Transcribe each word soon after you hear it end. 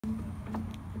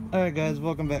Alright guys,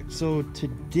 welcome back. So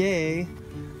today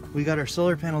we got our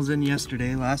solar panels in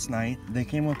last night. They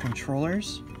came with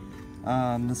controllers.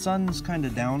 The sun's kind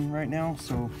of down right now,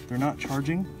 so they're not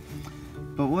charging.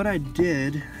 But what I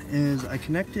did is I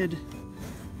connected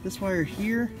this wire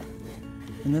here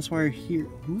and this wire here.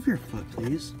 Move your foot,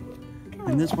 please.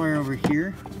 And this wire over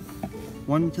here.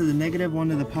 One to the negative, one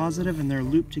to the positive, and they're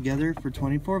looped together for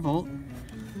 24 volt.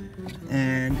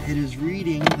 And it is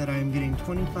reading that I'm getting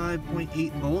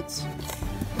 25.8 volts.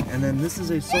 And then this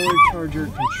is a solar charger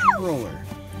controller.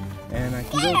 And I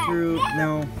can go through,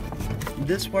 now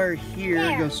this wire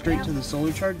here goes straight to the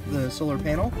solar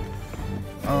panel.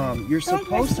 You're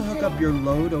supposed to hook up your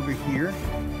load over here,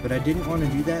 but I didn't want to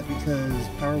do that because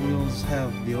Power Wheels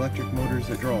have the electric motors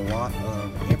that draw a lot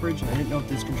of amperage, and I didn't know if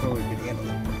this controller could handle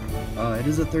it. It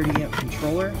is a 30 amp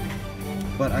controller,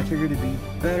 but I figured it'd be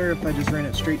better if I just ran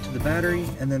it straight to the battery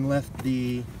and then left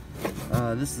the,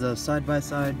 this is a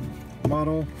side-by-side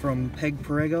model from Peg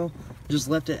Perego, just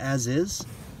left it as is,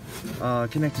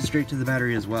 connected straight to the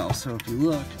battery as well. So if you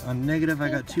look, on negative I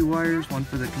got two wires, one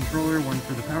for the controller, one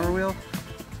for the Power Wheel,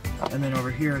 and then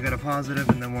over here I got a positive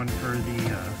and then one for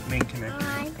the main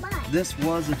connector. This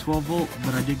was a 12 volt,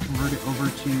 but I did convert it over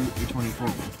to a 24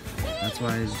 volt. That's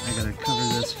why I gotta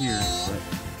cover this here. But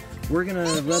we're gonna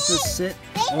let this sit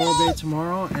all day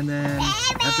tomorrow, and then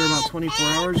after about 24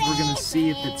 hours we're gonna see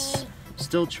if it's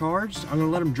still charged. I'm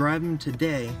gonna let them drive them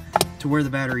today to wear the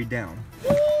battery down.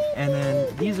 And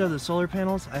then these are the solar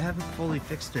panels. I haven't fully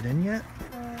fixed it in yet,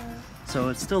 so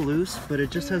it's still loose, but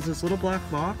it just has this little black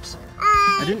box.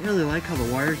 I didn't really like how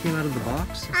the wire came out of the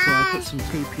box, so I put some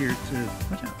tape here to,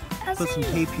 watch out, put some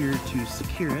tape here to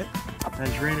secure it. I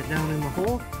just ran it down in the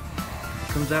hole.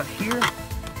 It comes out here,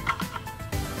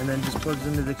 and then just plugs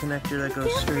into the connector that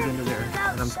goes straight into there.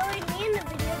 And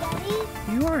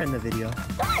you are in the video.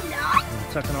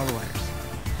 I'm tucking all the wires.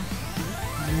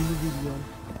 You're in the video.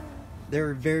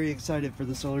 They're very excited for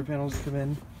the solar panels to come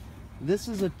in. This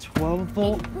is a 12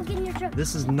 volt.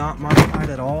 This is not modified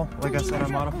at all. Like I said, I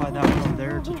modified that one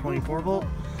there to 24 volt.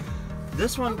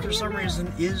 This one, for some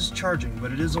reason, is charging,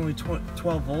 but it is only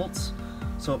 12 volts.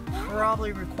 So it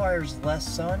probably requires less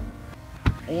sun,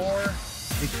 or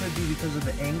it could be because of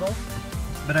the angle.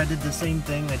 But I did the same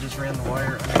thing. I just ran the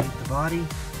wire underneath the body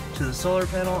to the solar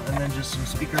panel, and then just some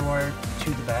speaker wire to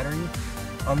the battery.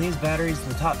 On these batteries,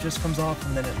 the top just comes off,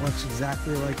 and then it looks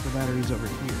exactly like the batteries over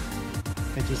here.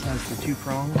 It just has the two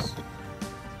prongs.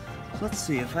 So let's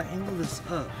see, if I angle this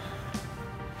up,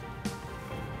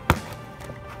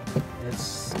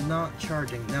 it's not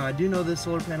charging. Now I do know this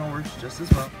solar panel works just as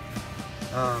well.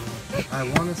 I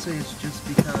want to say it's just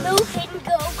because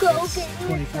it's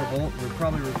 24 volt. It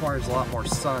probably requires a lot more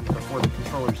sun before the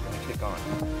controller's going to kick on.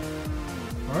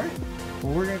 Alright,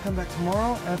 well we're going to come back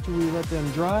tomorrow after we let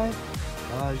them drive.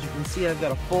 As you can see, I've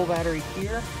got a full battery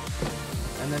here,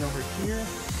 and then over here,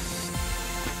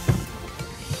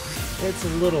 it's a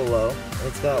little low.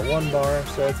 It's got 1 bar,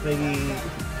 so it's maybe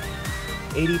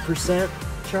 80%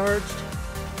 charged,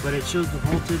 but it shows the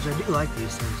voltage. I do like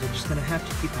these things. I'm just going to have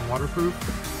to keep them waterproof.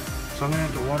 So I'm going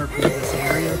to have to waterproof this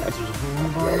area because there's a hole in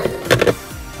the bottom.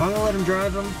 So I'm going to let them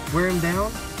drive them, wear them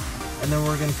down, and then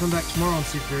we're going to come back tomorrow and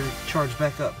see if they're charged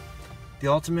back up. The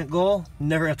ultimate goal,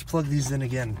 never have to plug these in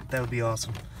again. That would be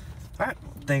awesome. Alright,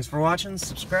 thanks for watching.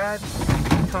 Subscribe,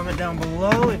 comment down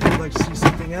below if you'd like to see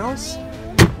something else,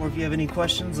 or if you have any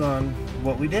questions on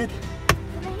what we did.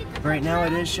 Right now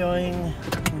it is showing,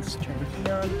 let's turn the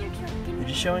key on, it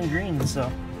is showing green,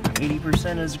 so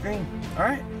 80% is green.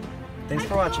 Alright, thanks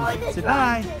for watching. Say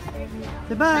bye.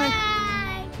 Say bye.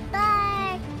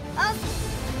 Bye.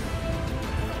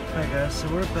 Alright guys, so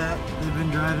we're back. We've been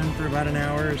driving for about an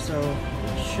hour or so.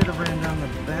 Should have ran down the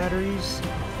batteries.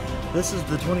 This is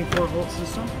the 24 volt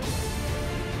system.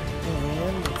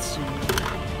 And let's see.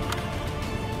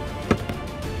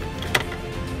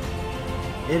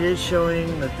 It is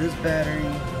showing that this battery,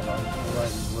 hold on, the light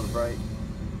is a little bright,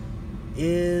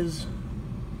 is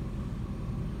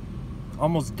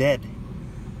almost dead.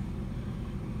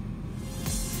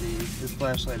 Let's see, this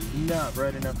flashlight is not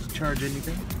bright enough to charge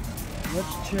anything.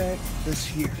 Let's check this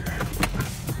here.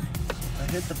 I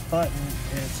hit the button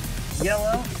and it's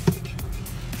yellow.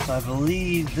 So I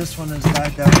believe this one has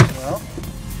died down as well.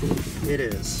 It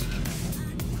is.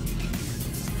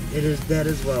 It is dead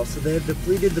as well. So they have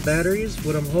depleted the batteries.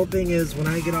 What I'm hoping is when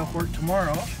I get off work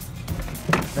tomorrow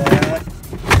that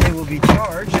they will be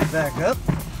charged back up,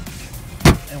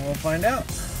 and we'll find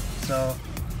out. So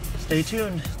stay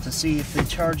tuned to see if they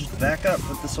charged back up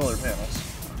with the solar panels.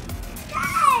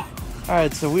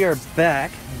 Alright, so we are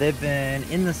back. They've been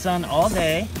in the sun all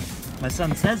day. My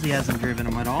son says he hasn't driven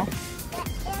them at all.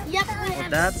 Yep, But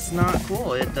that's not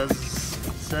cool. It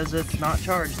says it's not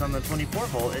charged on the 24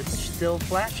 volt. It's still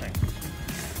flashing.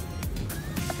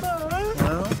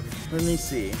 Well, let me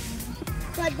see.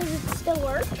 But does it still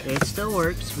work? It still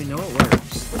works. We know it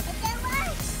works. It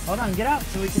works. Hold on, get out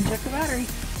so we can check the battery.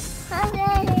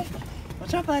 Okay.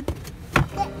 What's up, bud?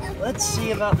 Let's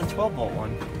see about the 12 volt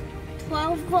one.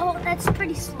 12 volt, that's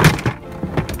pretty slow.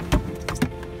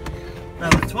 Now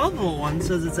the 12 volt one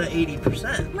says it's at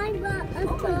 80%. My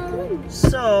God.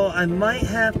 So I might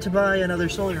have to buy another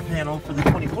solar panel for the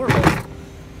 24 volt.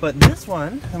 But this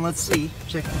one, and let's see,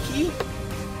 check the key.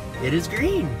 It is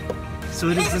green. So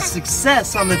it is a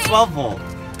success on the 12 volt.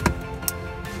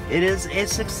 It is a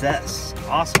success.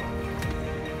 Awesome.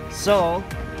 So,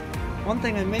 one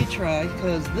thing I may try,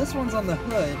 because this one's on the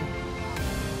hood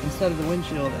instead of the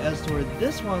windshield, as to where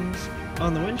this one's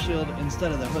on the windshield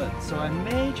instead of the hood. So I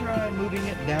may try moving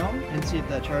it down and see if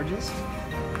that charges.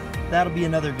 That'll be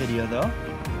another video though.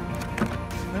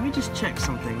 Let me just check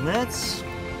something. Let's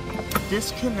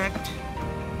disconnect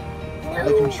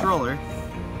the controller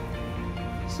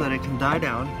so that it can die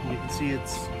down. You can see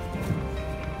it's,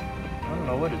 I don't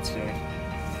know what it's doing.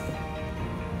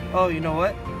 Oh, you know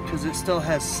what? Because it still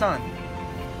has sun.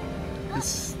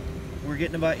 We're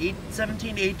getting about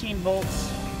 17 to 18 volts.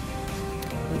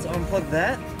 Let's unplug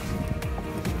that.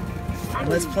 And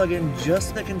let's plug in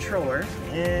just the controller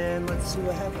and let's see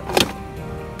what happens.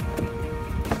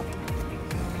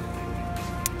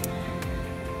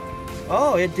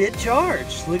 Oh, it did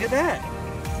charge. Look at that.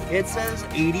 It says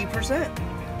 80%.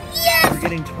 Yes! We're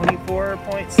getting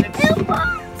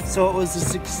 24.6. So it was a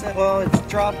success. Well, it's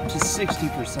dropped to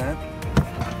 60%.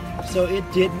 So it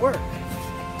did work.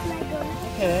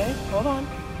 Okay, hold on.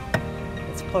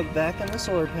 Let's plug back in the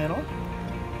solar panel.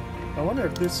 I wonder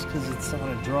if this, because it's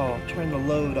on a draw, turn the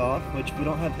load off, which we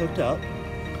don't have hooked up.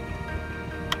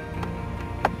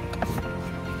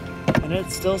 And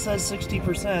it still says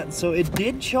 60%, so it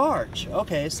did charge.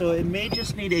 Okay, so it may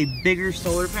just need a bigger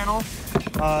solar panel.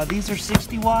 These are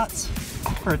 60 watts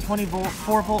for a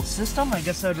 4 volt system. I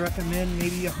guess I'd recommend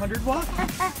maybe 100 watt.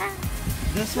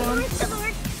 This one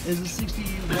is a 60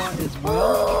 watt as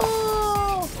well.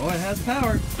 Oh, it has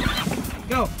power.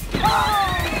 Go.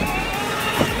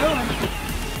 Go.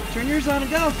 Turn yours on and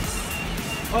go.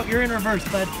 Oh, you're in reverse,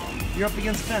 bud. You're up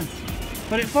against the fence.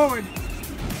 Put it forward.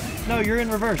 No, you're in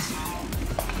reverse.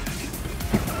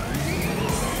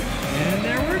 And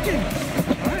they're working.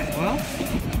 Alright, well,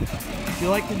 if you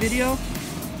like the video,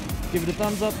 give it a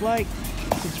thumbs up, like,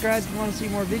 subscribe if you want to see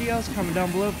more videos, comment down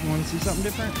below if you want to see something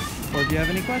different, or if you have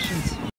any questions.